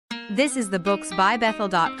This is the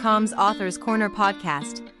booksbybethel.com's Authors Corner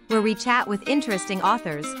podcast, where we chat with interesting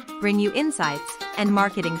authors, bring you insights, and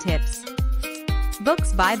marketing tips.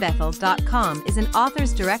 Booksbybethel.com is an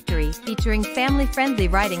author's directory featuring family-friendly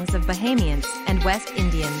writings of Bahamians and West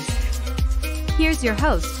Indians. Here's your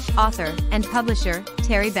host, author, and publisher,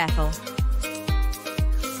 Teri Bethel.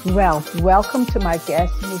 Well, welcome to my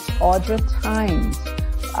guest, Ms. Audra Tynes.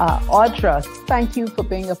 Audra, thank you for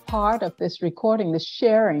being a part of this recording, this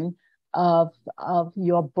sharing of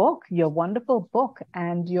your book, your wonderful book,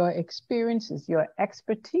 and your experiences, your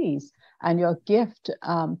expertise, and your gift.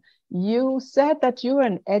 You said that you're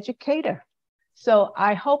an educator. So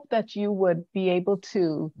I hope that you would be able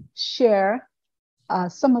to share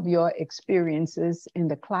some of your experiences in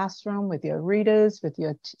the classroom with your readers, with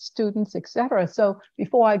your students, etc. So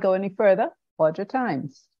before I go any further, Audra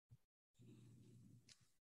Tynes.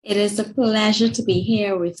 It is a pleasure to be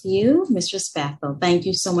here with you, Mistress Bethel. Thank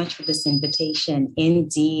you so much for this invitation.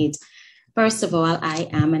 Indeed. First of all, I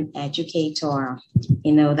am an educator.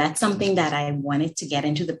 That's something that I wanted to get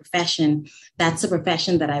into the profession. That's a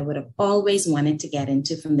profession that I would have always wanted to get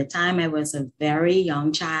into from the time I was a very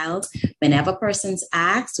young child. Whenever persons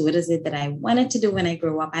asked, what is it that I wanted to do when I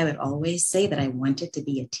grow up, I would always say that I wanted to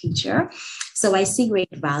be a teacher. So I see great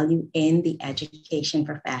value in the education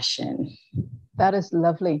profession. That is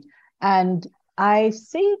lovely. And I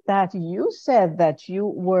see that you said that you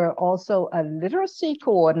were also a literacy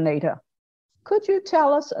coordinator. Could you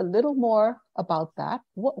tell us a little more about that?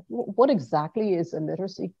 What exactly is a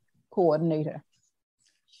literacy coordinator?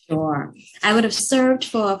 Sure. I would have served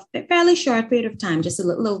for a fairly short period of time, just a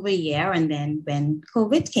little over a year. And then when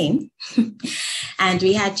COVID came and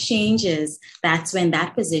we had changes, that's when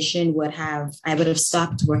that position I would have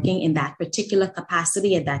stopped working in that particular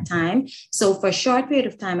capacity at that time. So for a short period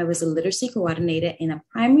of time, I was a literacy coordinator in a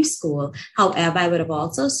primary school. However, I would have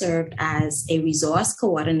also served as a resource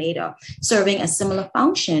coordinator, serving a similar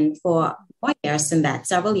function for more years than that,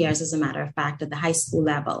 several years, as a matter of fact, at the high school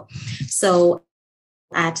level. So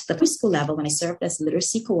at the preschool level, when I served as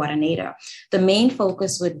literacy coordinator, the main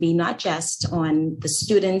focus would be not just on the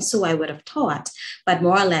students who I would have taught, but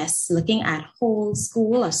more or less looking at whole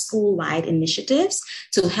school or school-wide initiatives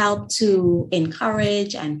to help to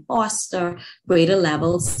encourage and foster greater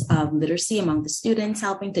levels of literacy among the students,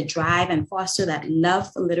 helping to drive and foster that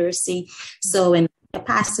love for literacy. So in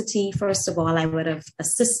capacity, first of all, I would have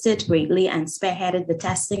assisted greatly and spearheaded the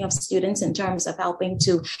testing of students in terms of helping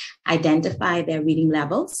to identify their reading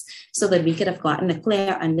levels so that we could have gotten a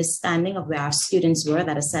clear understanding of where our students were.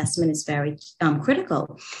 That assessment is very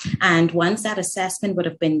critical. And once that assessment would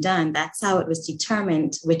have been done, that's how it was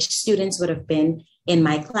determined which students would have been in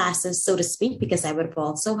my classes, so to speak, because I would have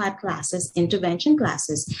also had classes, intervention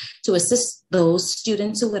classes, to assist those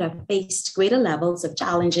students who would have faced greater levels of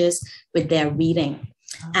challenges with their reading.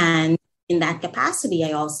 And in that capacity,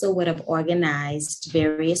 I also would have organized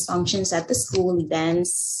various functions at the school,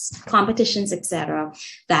 events, competitions, etc.,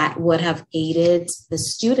 that would have aided the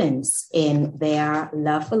students in their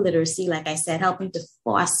love for literacy. Like I said, helping to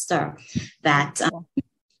foster that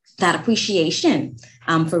appreciation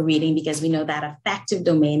for reading, because we know that affective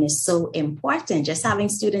domain is so important. Just having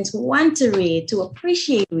students who want to read, to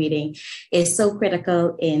appreciate reading, is so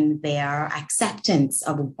critical in their acceptance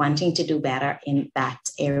of wanting to do better in that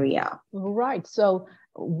area. Right. So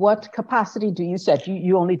what capacity do you set?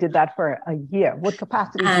 You only did that for a year. What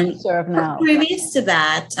capacity do you serve now? Previous to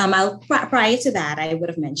that, prior to that, I would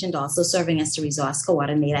have mentioned also serving as the resource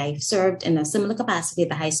coordinator. I served in a similar capacity at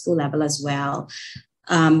the high school level as well.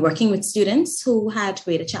 Working with students who had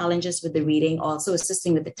greater challenges with the reading, also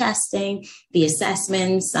assisting with the testing, the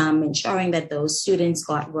assessments, ensuring that those students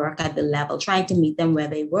got work at the level, trying to meet them where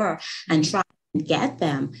they were and trying to get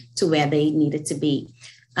them to where they needed to be.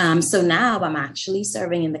 So now I'm actually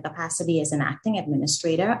serving in the capacity as an acting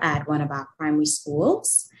administrator at one of our primary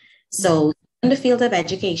schools. So in the field of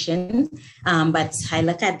education, but I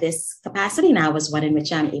look at this capacity now as one in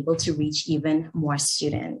which I'm able to reach even more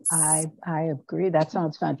students. I agree. That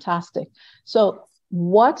sounds fantastic. So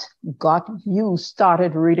what got you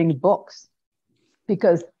started reading books?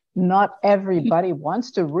 Because not everybody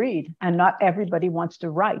wants to read and not everybody wants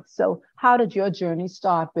to write. So how did your journey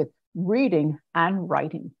start with reading and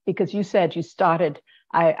writing? Because you said you started,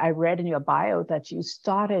 I read in your bio that you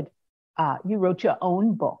wrote your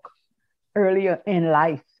own book earlier in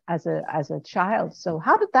life as a child. So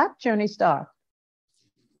how did that journey start?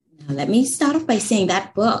 Now, let me start off by saying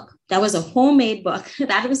that book, that was a homemade book.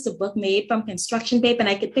 That was the book made from construction paper. And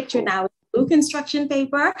I could picture now blue construction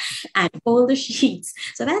paper and folder sheets.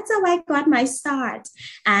 So that's how I got my start.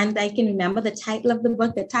 And I can remember the title of the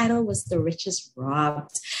book. The title was The Richest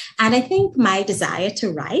Robbed. And I think my desire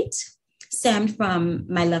to write stemmed from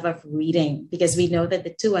my love of reading, because we know that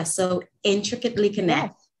the two are so intricately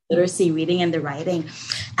connected. Yes. Literacy, reading, and the writing.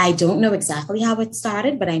 I don't know exactly how it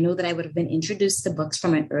started, but I know that I would have been introduced to books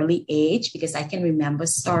from an early age, because I can remember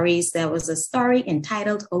stories. There was a story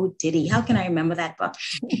entitled "Oh Diddy." How can I remember that book?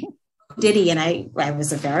 Diddy. And I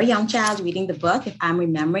was a very young child reading the book. If I'm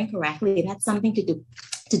remembering correctly, it had something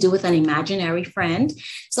to do with an imaginary friend.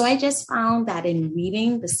 So I just found that in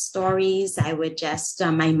reading the stories, I would just,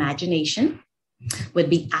 my imagination would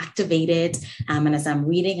be activated. And as I'm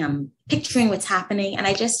reading, I'm picturing what's happening. And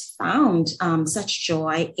I just found such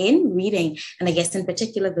joy in reading. And I guess in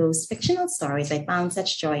particular, those fictional stories, I found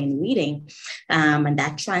such joy in reading. And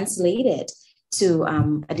that translated to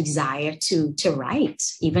a desire to write,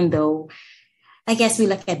 even though I guess we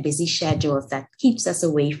look at busy schedules that keeps us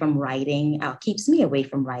away from writing, keeps me away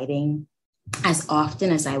from writing as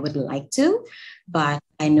often as I would like to. But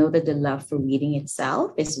I know that the love for reading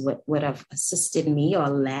itself is what would have assisted me or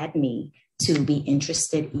led me to be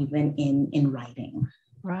interested even in writing.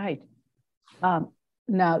 Right.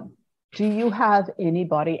 Now, do you have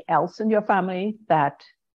anybody else in your family that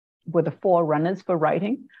were the forerunners for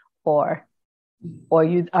writing, or are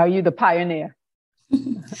you the pioneer?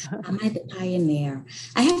 Am I the pioneer?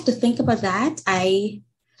 I have to think about that. I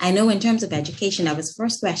know in terms of education, that was the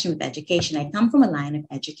first question with education. I come from a line of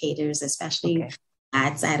educators, especially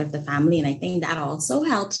that side of the family. And I think that also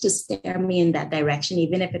helped to steer me in that direction,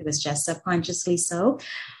 even if it was just subconsciously so.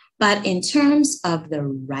 But in terms of the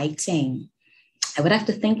writing, I would have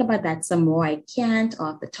to think about that some more. I can't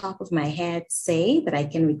off the top of my head say that I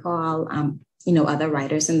can recall, other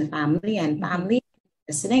writers in the family and family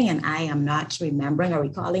listening, and I am not remembering or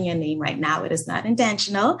recalling your name right now. It is not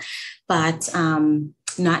intentional, but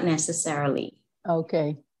not necessarily.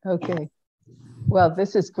 Okay. Yeah. Well,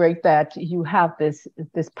 this is great that you have this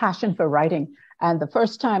passion for writing. And the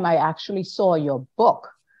first time I actually saw your book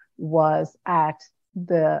was at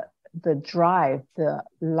the drive, the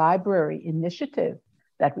library initiative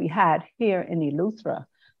that we had here in Eleuthera,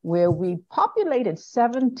 where we populated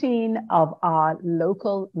 17 of our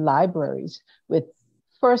local libraries with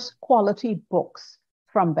first quality books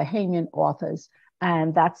from Bahamian authors.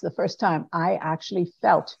 And that's the first time I actually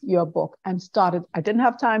felt your book and started. I didn't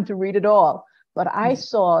have time to read it all, but I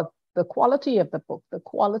saw the quality of the book, the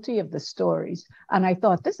quality of the stories. And I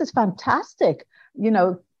thought, this is fantastic.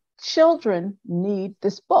 Children need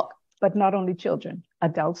this book, but not only children,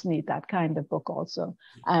 adults need that kind of book also.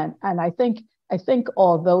 And I think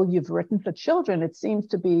although you've written for children, it seems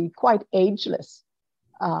to be quite ageless.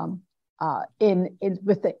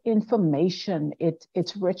 With the information,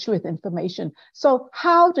 it's rich with information. So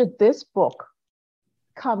how did this book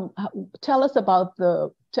come?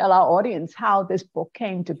 Tell our audience how this book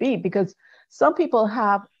came to be, because some people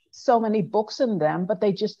have so many books in them, but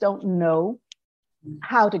they just don't know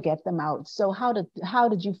how to get them out. So how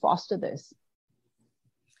did you foster this?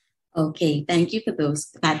 Okay, thank you for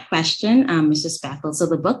that question, Mrs. Bethel. So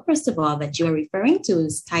the book, first of all, that you're referring to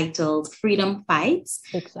is titled Freedom Fights.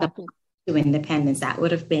 Exactly. To Independence. That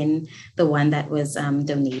would have been the one that was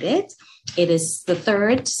donated. It is the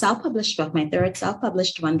third self-published book, my third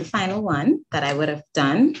self-published one, the final one that I would have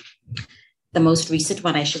done. The most recent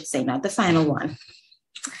one, I should say, not the final one.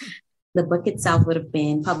 The book itself would have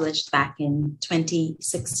been published back in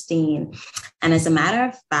 2016. And as a matter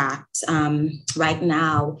of fact, right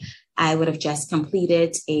now, I would have just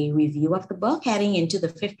completed a review of the book heading into the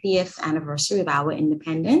 50th anniversary of our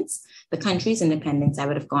independence, the country's independence. I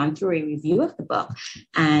would have gone through a review of the book.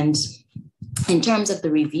 And in terms of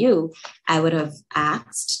the review, I would have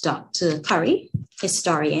asked Dr. Teri,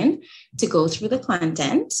 historian, to go through the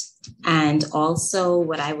content. And also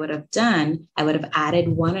what I would have done, I would have added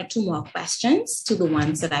one or two more questions to the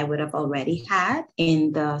ones that I would have already had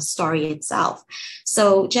in the story itself.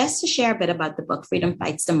 So just to share a bit about the book, Freedom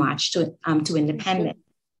Fights the March to Independence.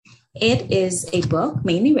 It is a book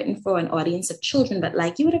mainly written for an audience of children, but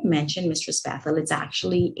like you would have mentioned, Mistress Bethel, it's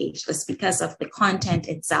actually ageless because of the content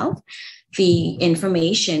itself. The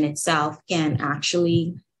information itself can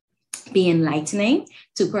actually be enlightening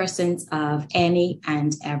to persons of any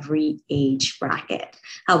and every age bracket.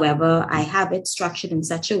 However, I have it structured in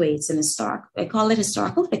such a way, it's an I call it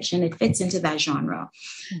historical fiction. It fits into that genre.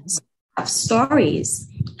 Mm-hmm. So have stories,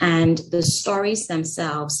 and the stories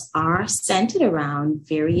themselves are centered around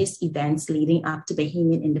various events leading up to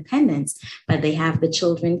Bahamian independence, but they have the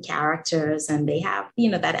children characters, and they have,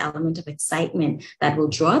 that element of excitement that will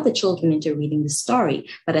draw the children into reading the story.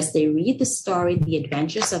 But as they read the story, the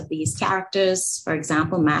adventures of these characters, for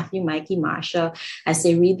example, Matthew, Mikey, Marsha, as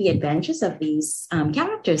they read the adventures of these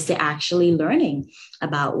characters, they're actually learning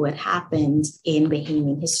about what happened in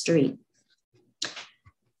Bahamian history.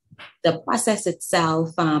 The process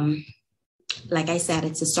itself, like I said,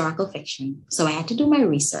 it's historical fiction. So I had to do my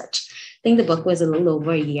research. I think the book was a little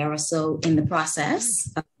over a year or so in the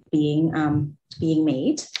process of being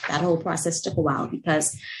made. That whole process took a while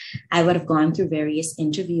because I would have gone through various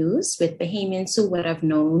interviews with Bahamians who would have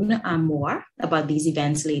known more about these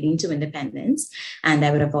events leading to independence. And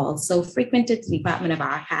I would have also frequented the Department of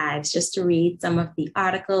Archives just to read some of the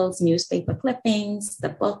articles, newspaper clippings, the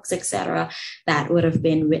books, etc., that would have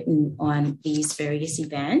been written on these various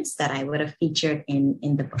events that I would have featured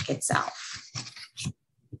in the book itself.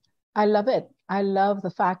 I love it. I love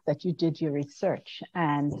the fact that you did your research,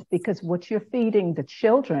 and because what you're feeding the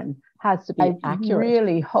children has to be accurate. I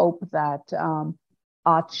really hope that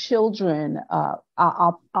our children, our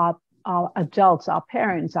adults, our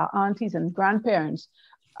parents, our aunties and grandparents,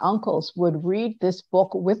 uncles would read this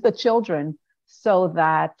book with the children so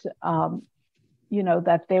that,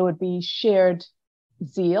 that there would be shared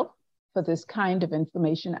zeal for this kind of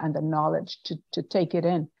information and the knowledge to take it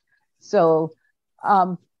in. So,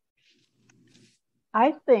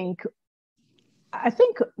 I think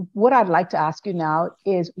what I'd like to ask you now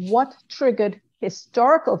is what triggered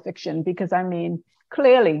historical fiction? Because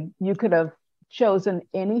clearly you could have chosen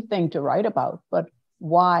anything to write about, but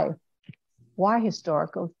why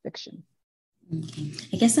historical fiction? Okay.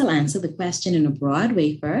 I guess I'll answer the question in a broad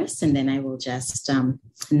way first, and then I will just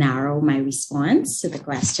narrow my response to the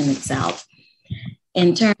question itself.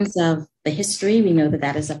 In terms of the history, we know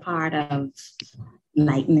that is a part of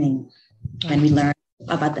enlightening when we learn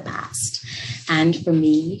about the past. And for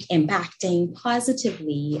me, impacting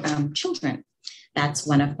positively children, that's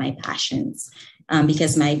one of my passions.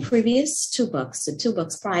 Because my previous two books, the two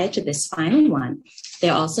books prior to this final one,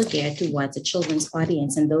 they're also geared towards a children's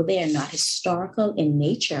audience. And though they are not historical in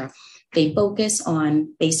nature, they focus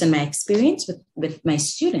on, based on my experience with my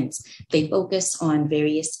students, they focus on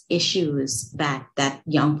various issues that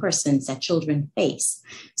young persons, that children face.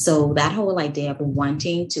 So that whole idea of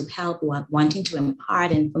wanting to help, wanting to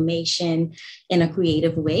impart information in a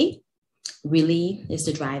creative way really is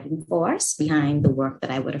the driving force behind the work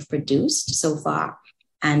that I would have produced so far.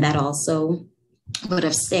 And that also would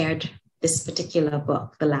have steered this particular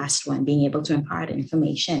book, the last one, being able to impart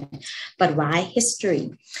information. But why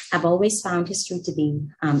history? I've always found history to be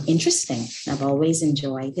interesting. I've always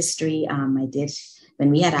enjoyed history. I did,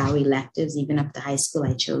 when we had our electives, even up to high school,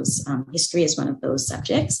 I chose history as one of those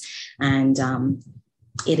subjects. And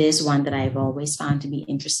it is one that I've always found to be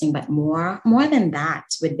interesting. But more than that,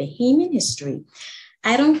 with Bahamian history,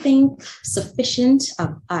 I don't think sufficient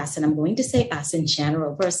of us, and I'm going to say us in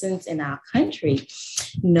general, persons in our country,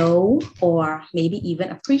 know or maybe even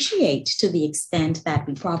appreciate to the extent that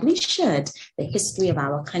we probably should the history of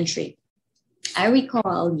our country. I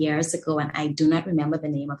recall years ago, and I do not remember the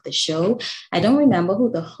name of the show. I don't remember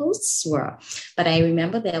who the hosts were, but I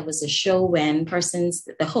remember there was a show when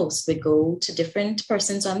the host would go to different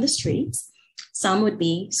persons on the streets. Some would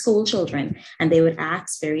be school children, and they would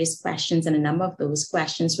ask various questions, and a number of those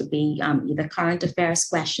questions would be either current affairs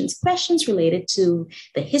questions related to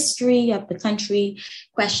the history of the country,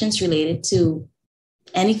 questions related to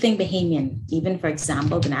anything Bahamian, even, for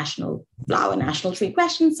example, the national flower, national tree,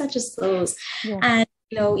 questions such as those. Yeah. And,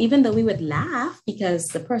 even though we would laugh because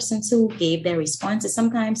the persons who gave their responses,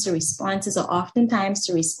 oftentimes the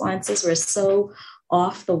responses were so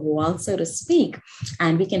off the wall, so to speak,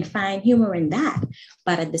 and we can find humor in that.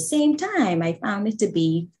 But at the same time, I found it to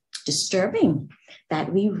be disturbing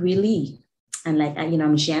that we really, and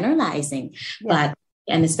I'm generalizing, yeah.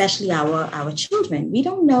 And especially our children, we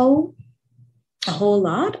don't know a whole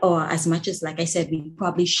lot, or as much as, like I said, we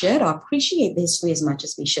probably should, or appreciate the history as much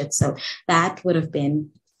as we should. So that would have been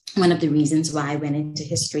one of the reasons why I went into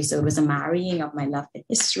history. So it was a marrying of my love for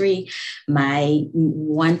history, my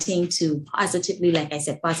wanting to positively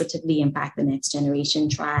impact the next generation,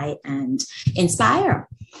 try and inspire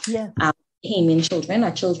Bahamian children, or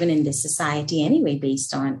children in this society anyway,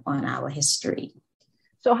 based on our history.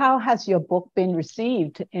 So how has your book been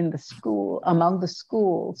received among the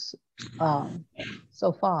schools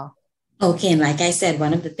so far? Okay, and like I said,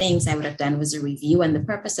 one of the things I would have done was a review, and the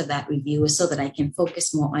purpose of that review is so that I can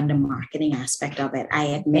focus more on the marketing aspect of it. I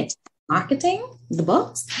admit marketing the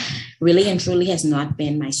books really and truly has not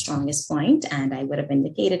been my strongest point. And I would have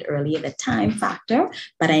indicated earlier the time factor,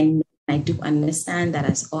 but I do understand that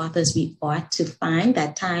as authors, we ought to find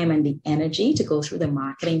that time and the energy to go through the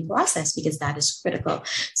marketing process because that is critical.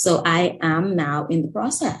 So I am now in the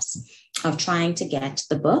process of trying to get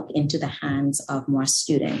the book into the hands of more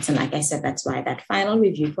students. And like I said, that's why that final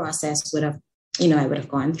review process would have, I would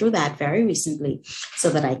have gone through that very recently so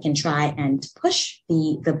that I can try and push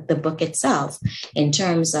the book itself in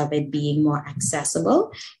terms of it being more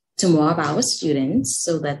accessible to more of our students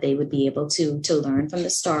so that they would be able to learn from the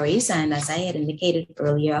stories. And as I had indicated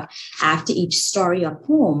earlier, after each story or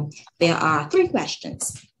poem, there are 3 questions.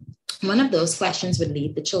 One of those questions would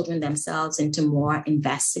lead the children themselves into more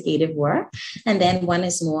investigative work. And then one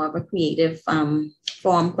is more of a creative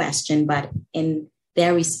form question, but in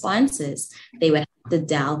their responses, they would have to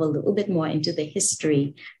delve a little bit more into the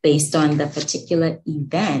history based on the particular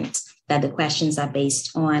event that the questions are based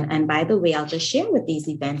on. And by the way, I'll just share what these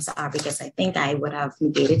events are because I think I would have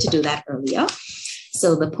negated to do that earlier.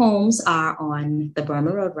 So the poems are on the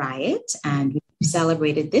Burma Road riot, and we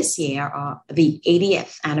celebrated this year the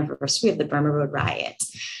 80th anniversary of the Burma Road riot,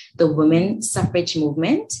 the women's suffrage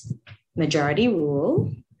movement, majority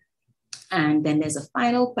rule. And then there's a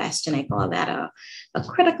final question. I call that a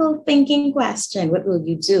critical thinking question. What will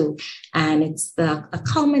you do? And it's a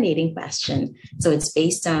culminating question. So it's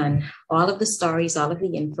based on all of the stories, all of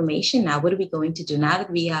the information. Now, what are we going to do? Now that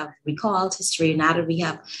we have recalled history, now that we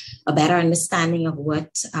have a better understanding of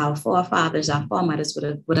what our forefathers, our foremothers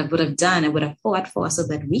would have done and would have fought for so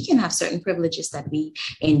that we can have certain privileges that we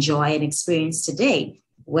enjoy and experience today.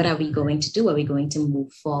 What are we going to do? Are we going to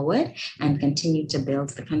move forward and continue to build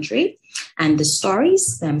the country? And the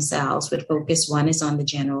stories themselves would focus, one is on the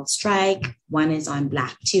general strike, one is on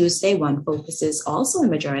Black Tuesday, one focuses also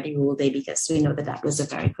on Majority Rule Day, because we know that that was a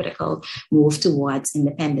very critical move towards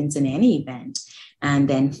independence in any event. And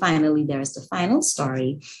then finally, there's the final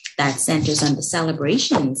story that centers on the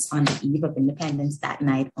celebrations on the eve of independence that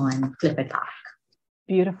night on Clifford Park.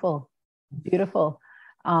 Beautiful, beautiful.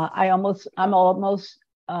 I'm almost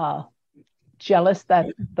jealous that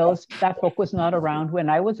that book was not around when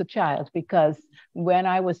I was a child, because when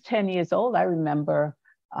I was 10 years old, I remember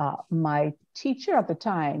my teacher at the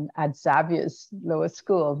time at Xavier's lower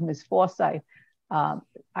school, Miss Forsyth.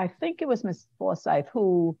 I think it was Miss Forsyth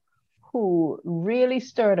who really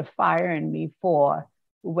stirred a fire in me for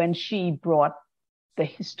when she brought the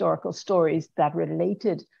historical stories that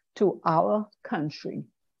related to our country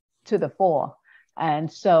to the fore. And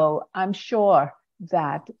so I'm sure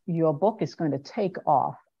that your book is going to take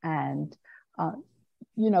off, and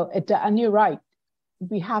and you're right,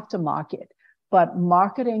 we have to market, but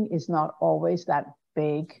marketing is not always that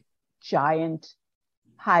big giant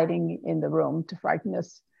hiding in the room to frighten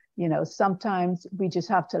us. Sometimes we just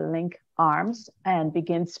have to link arms and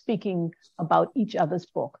begin speaking about each other's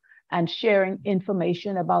book and sharing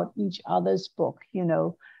information about each other's book.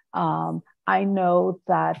 I know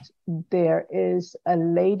that there is a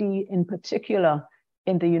lady in particular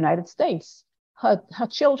in the United States. Her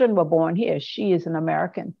children were born here. She is an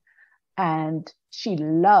American, and she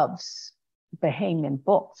loves Bahamian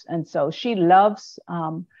books. And so she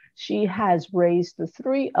has raised the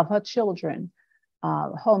 3 of her children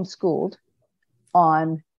homeschooled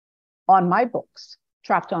on my books.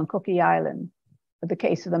 Trapped on Cookie Island, The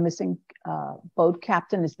Case of the Missing Boat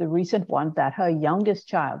Captain is the recent one that her youngest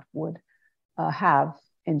child would have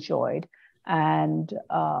enjoyed. And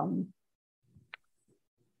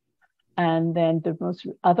then the most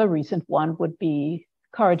other recent one would be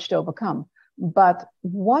Courage to Overcome. But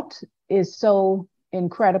what is so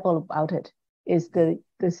incredible about it is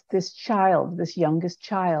this child, this youngest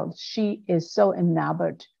child, she is so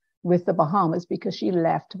enamored with the Bahamas because she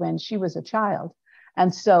left when she was a child.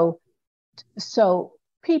 And so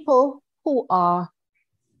people who are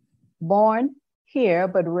born here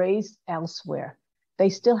but raised elsewhere, they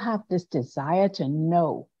still have this desire to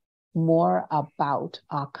know more about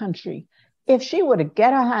our country. If she were to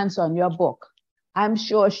get her hands on your book, I'm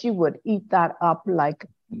sure she would eat that up like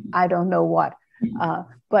I don't know what.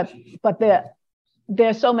 But there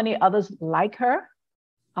are so many others like her,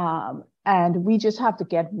 and we just have to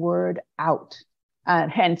get word out.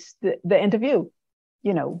 And hence the interview.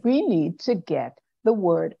 We need to get the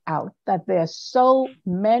word out that there's so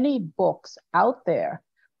many books out there,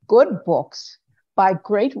 good books by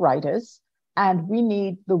great writers, and we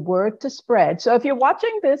need the word to spread. So if you're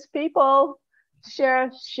watching this, people,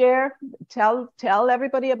 share, tell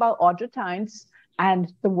everybody about Audra Tynes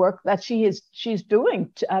and the work that she's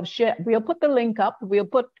doing. We'll put the link up. We'll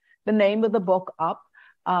put the name of the book up.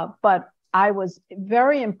 But I was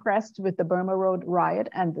very impressed with the Burma Road riot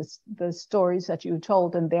and the stories that you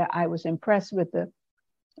told in there. I was impressed with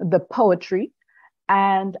the poetry.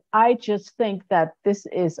 And I just think that this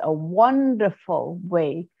is a wonderful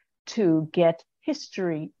way to get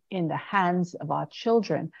history in the hands of our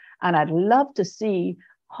children. And I'd love to see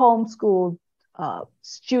homeschooled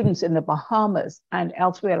students in the Bahamas and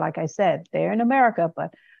elsewhere, like I said, they're in America,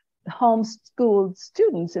 but homeschooled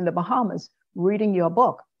students in the Bahamas reading your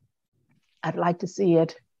book. I'd like to see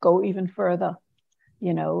it go even further,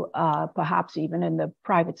 perhaps even in the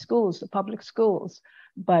private schools, the public schools,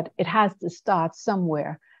 but it has to start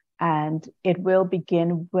somewhere. And it will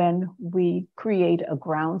begin when we create a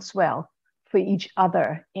groundswell for each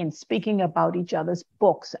other in speaking about each other's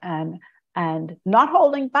books and not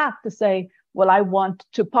holding back to say, well, I want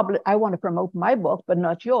to promote my book, but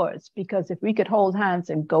not yours. Because if we could hold hands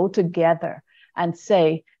and go together and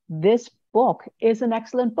say, this book is an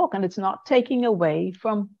excellent book, and it's not taking away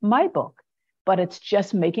from my book, but it's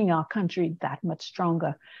just making our country that much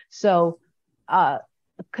stronger. So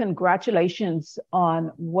congratulations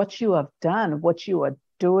on what you have done, what you are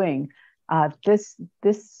doing.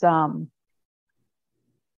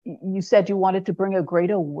 You said you wanted to bring a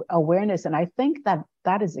greater awareness, and I think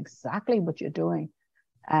that is exactly what you're doing.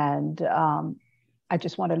 And I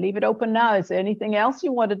just want to leave it open now. Is there anything else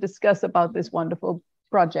you want to discuss about this wonderful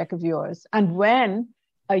project of yours? And when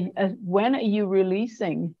are you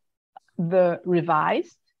releasing the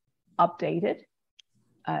revised, updated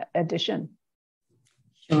edition?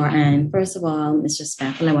 Sure. And first of all, Mr.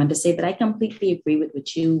 Spaffel, I want to say that I completely agree with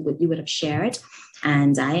what you would have shared.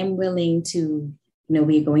 And I am willing to,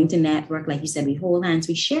 we're going to network. Like you said, we hold hands,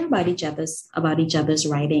 we share about each other's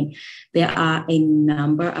writing. There are a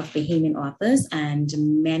number of Bahamian authors, and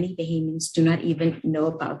many Bahamians do not even know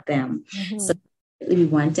about them. Mm-hmm. So we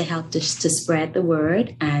want to help to spread the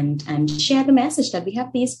word and share the message that we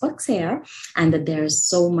have these books here, and that there is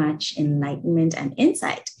so much enlightenment and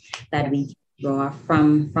insight that we draw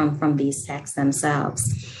from these texts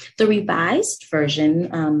themselves. The revised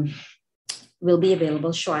version will be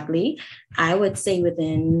available shortly. I would say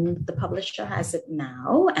within, the publisher has it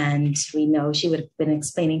now, and we know she would have been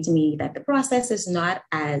explaining to me that the process is not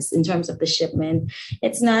as, in terms of the shipment,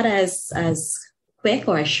 it's not as quick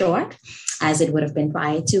or as short as it would have been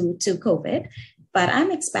prior to COVID. But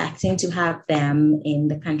I'm expecting to have them in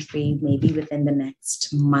the country maybe within the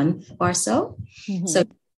next month or so. Mm-hmm. So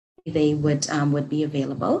they would be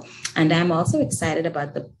available. And I'm also excited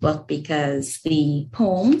about the book because the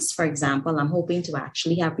poems, for example, I'm hoping to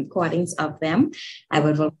actually have recordings of them. I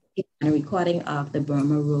would have a recording of the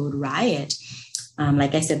Burma Road riot.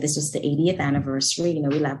 Like I said, this was the 80th anniversary.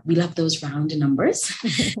 We love those round numbers.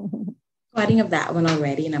 Recording of that one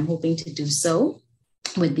already, and I'm hoping to do so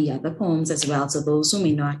with the other poems as well. So those who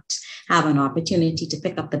may not have an opportunity to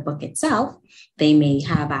pick up the book itself, they may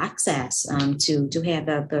have access to hear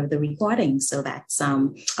the recording. So that's a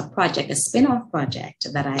project, a spin-off project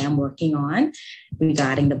that I am working on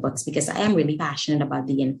regarding the books, because I am really passionate about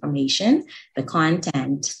the information, the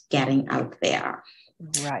content getting out there.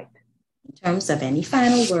 Right. In terms of any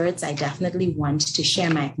final words, I definitely want to share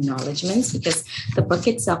my acknowledgements, because the book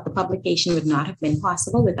itself, the publication, would not have been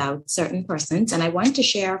possible without certain persons. And I want to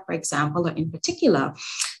share, for example, or in particular,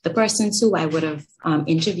 the persons who I would have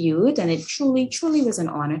interviewed. And it truly, truly was an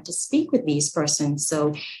honor to speak with these persons.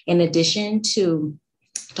 So in addition to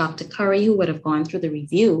Dr. Curry, who would have gone through the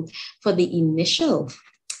review for the initial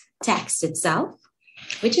text itself,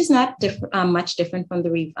 which is not much different from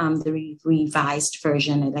the revised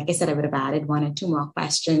version. Like I said, I would have added one or two more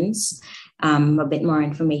questions, a bit more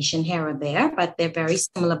information here or there, but they're very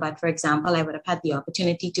similar. But for example, I would have had the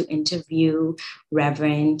opportunity to interview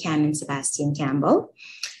Reverend Canon Sebastian Campbell,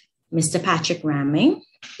 Mr. Patrick Ramming,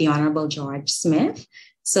 the Honorable George Smith.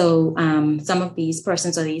 So some of these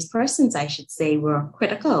persons, I should say, were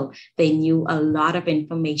critical. They knew a lot of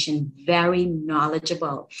information, very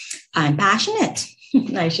knowledgeable and passionate.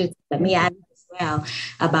 Let me add as well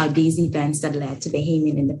about these events that led to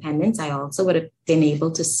Bahamian independence. I also would have been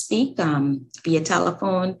able to speak via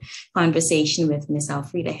telephone conversation with Miss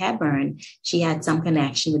Elfrida Hepburn. She had some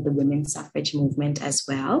connection with the women's suffrage movement as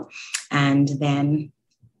well. And then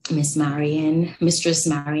Mistress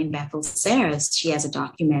Marian Bethel Sayers, she has a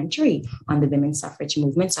documentary on the women's suffrage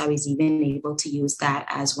movement. So I was even able to use that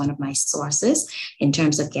as one of my sources in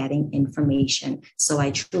terms of getting information. So I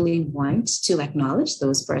truly want to acknowledge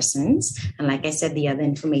those persons. And like I said, the other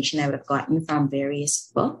information I would have gotten from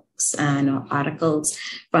various books and articles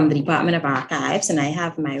from the Department of Archives. And I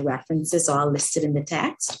have my references all listed in the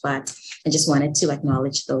text, but I just wanted to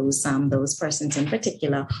acknowledge those persons in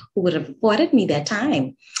particular who would have afforded me their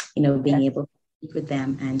time being able to meet with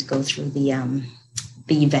them and go through the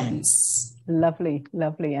events. Lovely,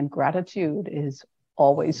 lovely. And gratitude is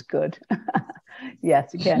always good.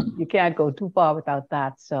 Yes, you can't go too far without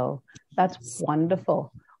that. So that's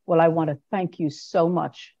wonderful. Well, I want to thank you so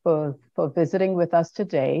much for visiting with us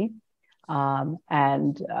today.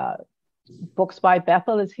 Books by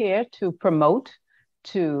Bethel is here to promote,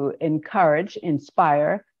 to encourage,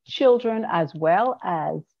 inspire children as well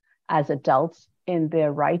as adults in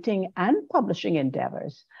their writing and publishing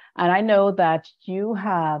endeavors. And I know that you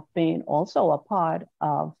have been also a part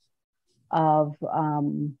of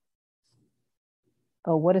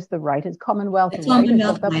what is the Writers Commonwealth Writers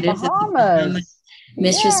of the Bahamas.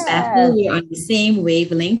 Mistress Bethel, we're on the same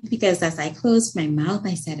wavelength, because as I closed my mouth,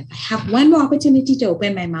 I said, if I have one more opportunity to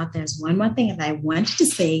open my mouth, there's one more thing that I wanted to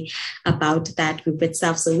say about that group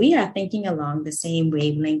itself. So we are thinking along the same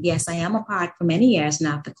wavelength. Yes, I am a part for many years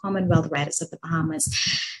now of the Commonwealth Writers of the Bahamas.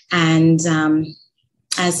 And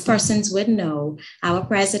as persons would know, our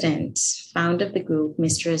president, founder of the group,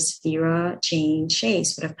 Mistress Vera Jane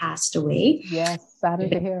Chase, would have passed away. Yes,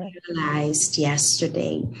 saddened to hear it. Realized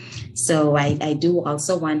yesterday. So I do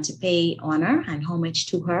also want to pay honor and homage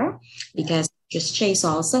to her, because Mistress Chase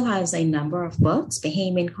also has a number of books,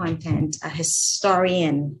 Bahamian content, a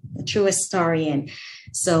historian, a true historian.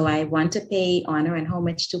 So I want to pay honor and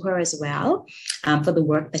homage to her as well, for the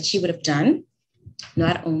work that she would have done,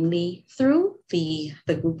 not only through the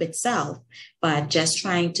group itself, but just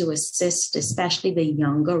trying to assist, especially the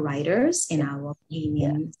younger writers in our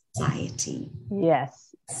Bahamian society.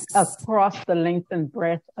 Yes, across the length and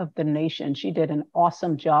breadth of the nation. She did an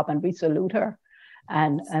awesome job, and we salute her.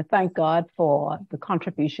 And thank God for the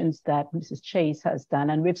contributions that Mrs. Chase has done.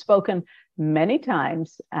 And we've spoken many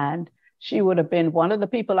times, and she would have been one of the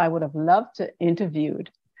people I would have loved to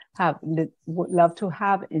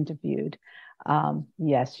have interviewed.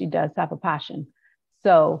 Yes, she does have a passion.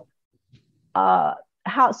 So, the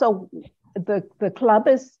club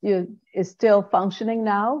is still functioning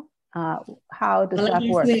now. How does that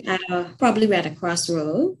work? Probably at a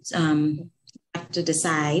crossroads. Have to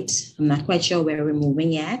decide. I'm not quite sure where we're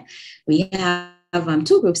moving yet. We have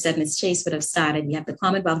two groups that Ms. Chase would have started. We have the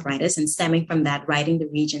Commonwealth Writers, and stemming from that, Writing the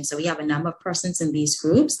Region. So we have a number of persons in these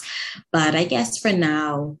groups. But I guess for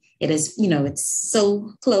now, it is, it's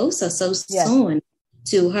so close or so soon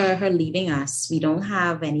to her leaving us. We don't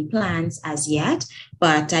have any plans as yet,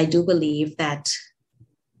 but I do believe that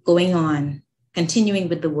going on, continuing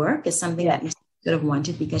with the work is something that Ms. would have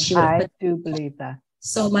wanted, because she would have believe that.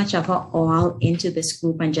 So much of her all into this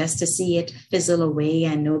group, and just to see it fizzle away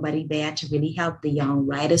and nobody there to really help the young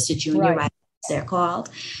writers, the junior writers, they're called,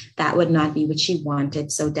 that would not be what she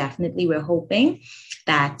wanted. So definitely we're hoping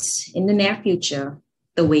that in the near future,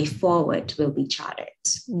 the way forward will be charted.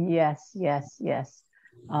 Yes.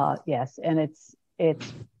 And it's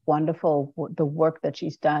wonderful, the work that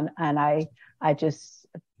she's done. And I just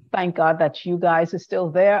thank God that you guys are still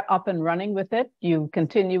there, up and running with it. You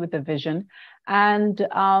continue with the vision. And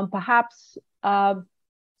perhaps our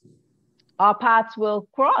paths will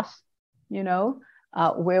cross,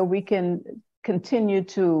 where we can continue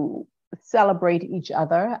to celebrate each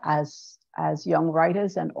other as young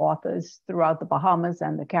writers and authors throughout the Bahamas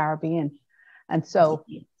and the Caribbean. And so,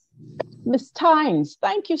 Ms. Tynes,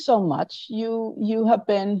 thank you so much. You have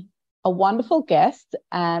been a wonderful guest,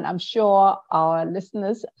 and I'm sure our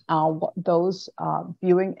listeners, those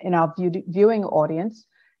viewing in our viewing audience,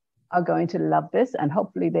 are going to love this, and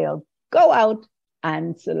hopefully they'll go out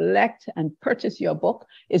and select and purchase your book.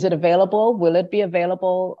 Is it available? Will it be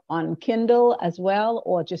available on Kindle as well,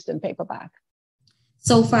 or just in paperback?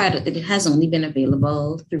 So far, it has only been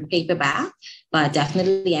available through paperback, but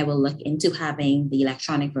definitely I will look into having the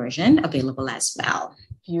electronic version available as well.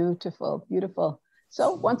 Beautiful, beautiful.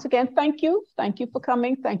 So once again, thank you. Thank you for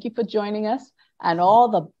coming. Thank you for joining us, and all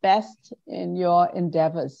the best in your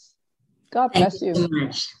endeavors. God bless you. Thank you so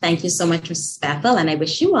much. Thank you so much, Mrs. Bethel, and I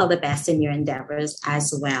wish you all the best in your endeavors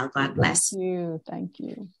as well. God bless you. Thank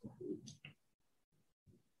you.